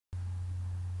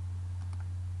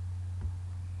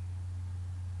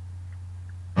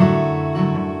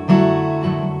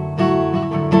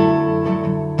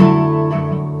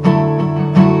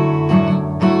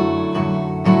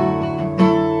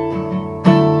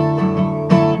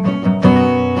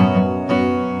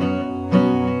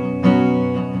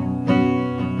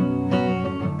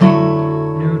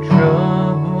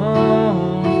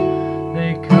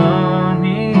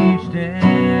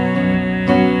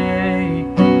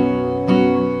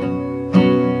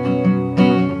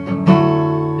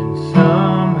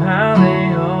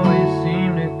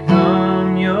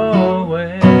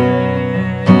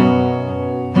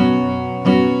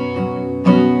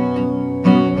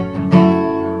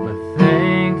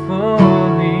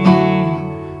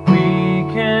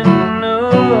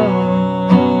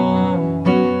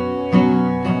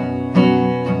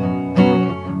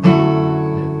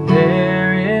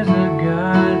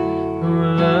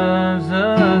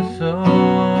the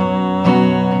soul.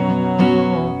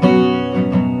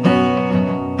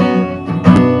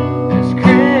 As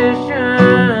Christians,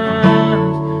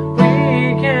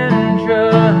 we can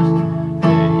trust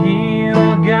that He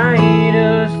will guide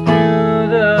us through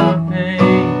the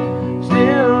pain.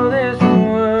 Still, this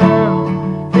world,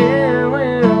 it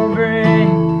will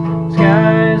bring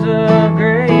skies of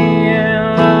gray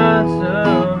and lots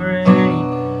of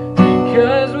rain,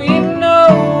 because we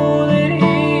know that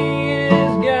He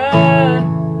is God.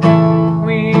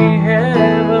 We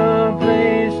have a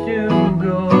place to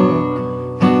go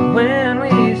when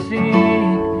we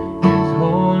seek His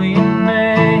holy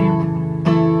name.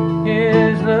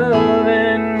 His love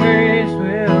and grace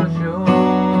will show.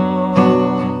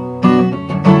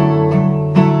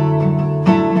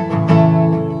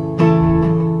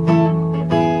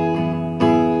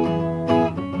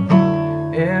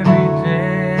 Every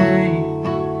day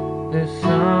there's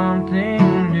something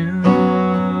new,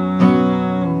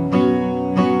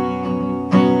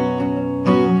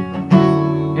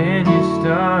 and you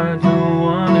start to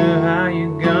wonder how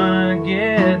you're gonna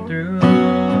get through.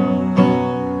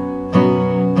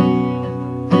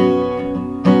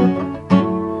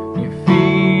 You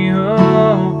feel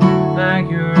like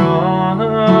you're all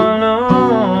alone.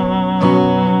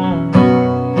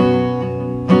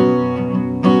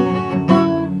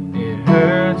 It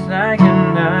hurts like a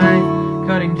knife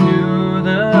cutting to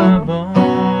the bone.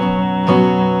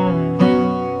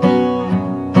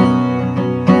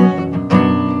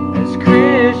 As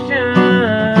Christians,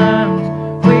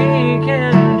 we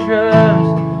can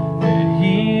trust that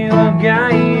He will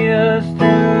guide us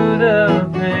through the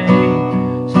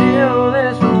pain. Still,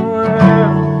 this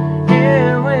world,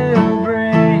 it will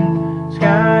bring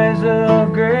skies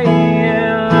of gray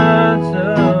and lots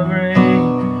of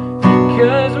rain,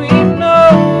 because we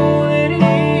know that He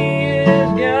is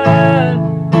God.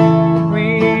 We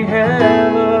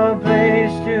have a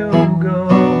place to go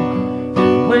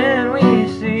when we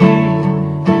seek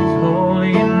His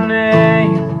holy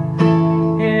name.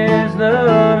 His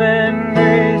love and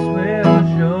grace will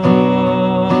show.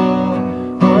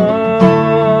 Oh,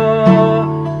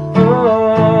 oh, oh.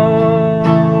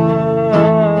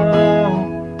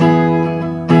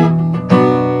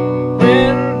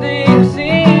 When things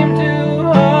seem too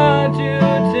hard to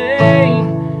take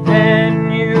and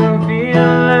you feel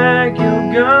like you're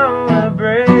gonna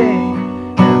break,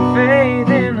 have faith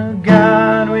in the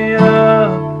God we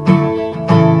love.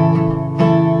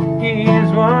 He's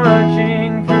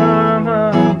watching from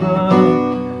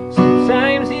above.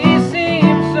 Sometimes He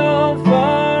seems so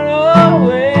far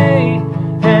away,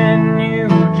 and you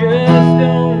just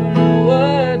don't know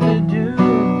what to do.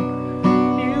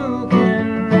 You can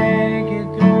make it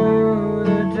through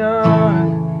the dark,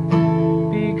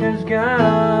 because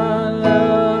God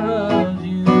loves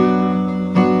you.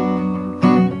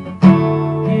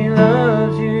 He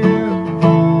loves you.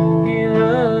 He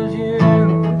loves you.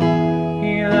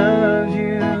 He loves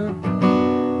you.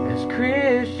 As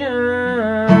Christians,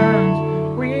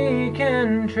 we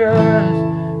can trust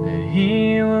that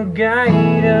He will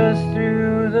guide us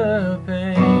through the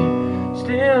pain.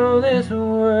 Still, this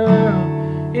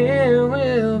world, it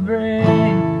will